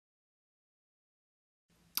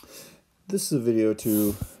This is a video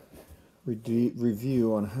to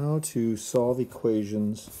review on how to solve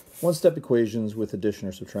equations, one-step equations with addition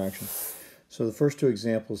or subtraction. So the first two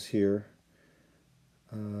examples here,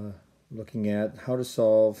 looking at how to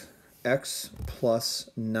solve x plus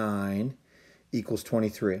 9 equals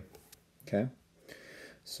 23. Okay,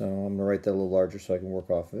 so I'm going to write that a little larger so I can work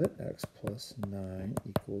off of it. X plus 9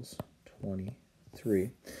 equals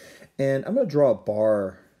 23. And I'm going to draw a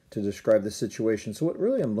bar to describe the situation. So what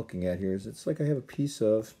really I'm looking at here is it's like I have a piece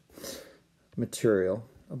of material,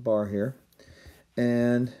 a bar here,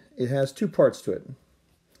 and it has two parts to it.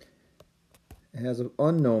 It has an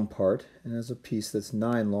unknown part and it has a piece that's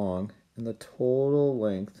 9 long, and the total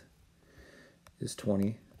length is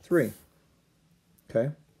 23.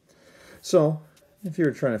 Okay, so if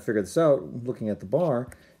you're trying to figure this out, looking at the bar,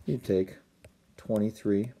 you take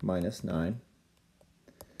 23 minus 9,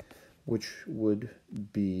 which would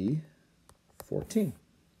be 14.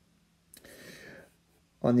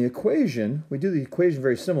 On the equation, we do the equation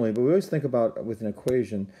very similarly, but we always think about with an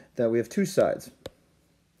equation that we have two sides.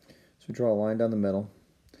 So we draw a line down the middle,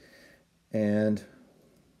 and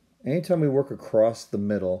anytime we work across the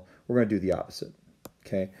middle, we're going to do the opposite.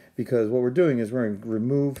 Okay, because what we're doing is we're going to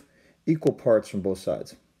remove equal parts from both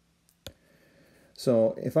sides.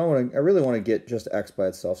 So if I really want to get just x by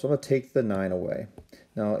itself, so I'm going to take the 9 away.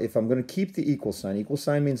 Now, if I'm going to keep the equal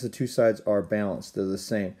sign means the two sides are balanced, they're the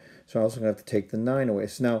same. So I'm also going to have to take the 9 away.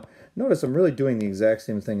 So now, notice I'm really doing the exact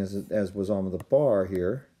same thing as was on the bar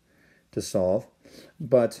here to solve,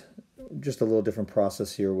 but just a little different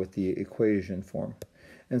process here with the equation form.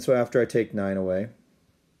 And so after I take 9 away,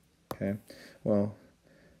 okay, well,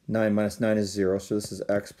 9 minus 9 is 0, so this is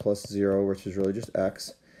x plus 0, which is really just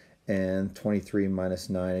x. And 23 minus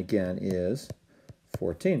 9 again is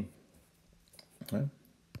 14. Okay,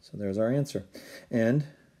 so there's our answer. And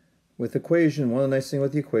with equation, one of the nice things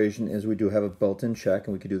with the equation is we do have a built-in check,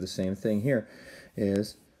 and we could do the same thing here.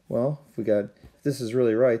 Is, well, if this is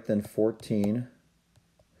really right, then 14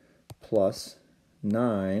 plus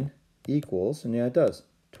 9 equals, and yeah, it does,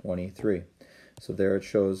 23. So there it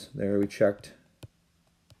shows, there we checked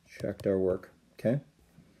our work. Okay.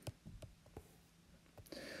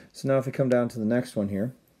 So now if we come down to the next one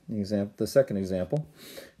here, the second example,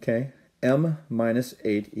 okay, m minus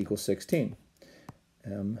 8 equals 16.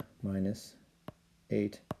 M minus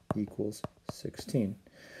 8 equals 16.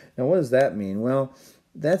 Now what does that mean? Well,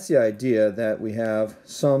 that's the idea that we have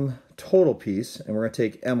some total piece, and we're going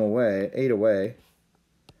to take m away, 8 away.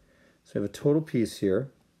 So we have a total piece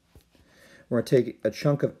here. We're going to take a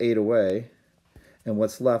chunk of 8 away, and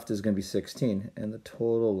what's left is going to be 16. And the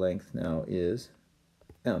total length now is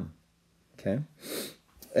m. Okay,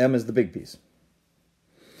 m is the big piece.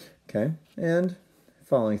 Okay, and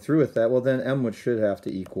following through with that, well then m should have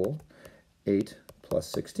to equal 8 plus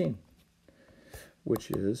 16,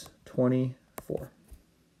 which is 24.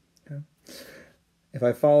 Okay, if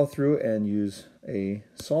I follow through and use a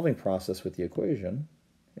solving process with the equation,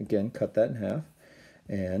 again, cut that in half,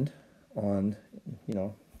 and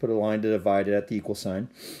put a line to divide it at the equal sign,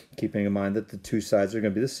 keeping in mind that the two sides are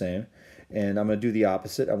going to be the same. And I'm going to do the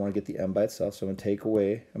opposite. I want to get the m by itself, so I'm going to take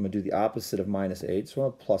away, I'm going to do the opposite of minus 8, so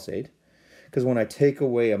I'm plus 8. Because when I take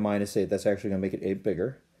away a minus 8, that's actually going to make it 8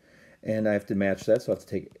 bigger. And I have to match that, so I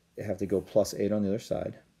have to go plus 8 on the other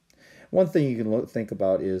side. One thing you can think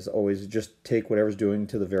about is always just take whatever's doing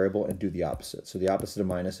to the variable and do the opposite. So the opposite of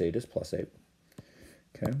minus 8 is plus 8.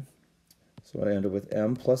 Okay, so I end up with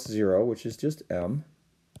m plus 0, which is just m.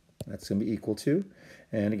 That's going to be equal to,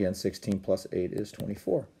 and again, 16 plus 8 is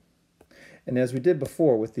 24. And as we did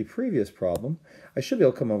before with the previous problem, I should be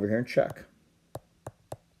able to come over here and check.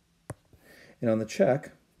 And on the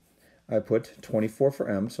check, I put 24 for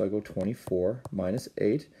m, so I go 24 minus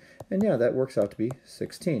 8, and yeah, that works out to be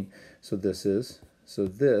 16. So this is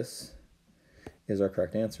our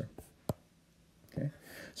correct answer. Okay.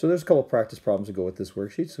 So there's a couple practice problems to go with this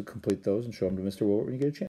worksheet, so complete those and show them to Mr. Wilbert when you get a chance.